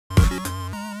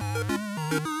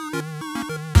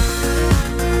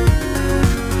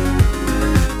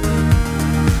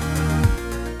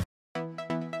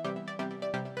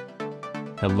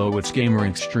Hello, it's Gamer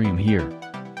Extreme here.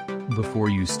 Before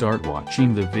you start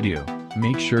watching the video,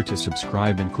 make sure to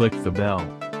subscribe and click the bell.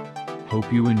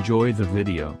 Hope you enjoy the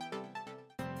video.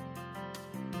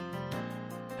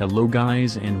 Hello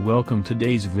guys and welcome to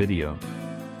today's video.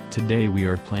 Today we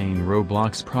are playing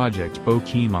Roblox Project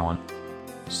Pokemon.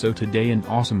 So today an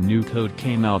awesome new code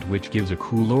came out which gives a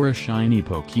cool or a shiny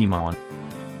Pokemon.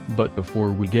 But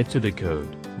before we get to the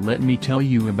code, let me tell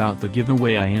you about the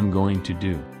giveaway I am going to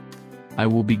do. I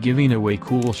will be giving away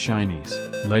cool shinies,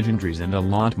 legendaries and a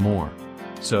lot more.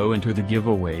 So enter the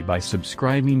giveaway by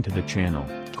subscribing to the channel,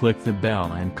 click the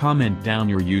bell and comment down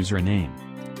your username.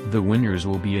 The winners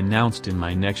will be announced in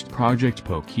my next Project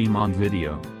Pokemon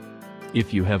video.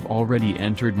 If you have already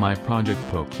entered my Project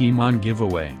Pokemon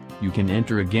giveaway, you can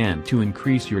enter again to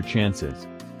increase your chances.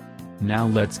 Now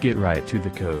let's get right to the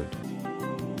code.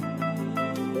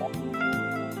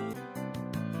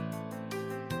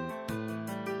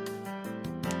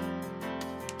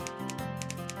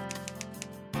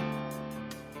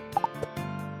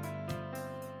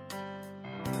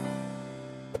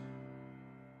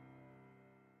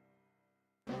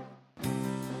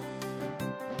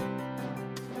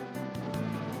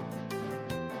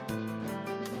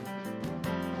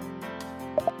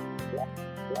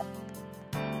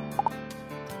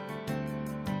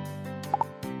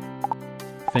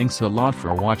 Thanks a lot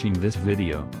for watching this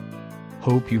video.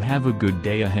 Hope you have a good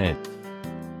day ahead.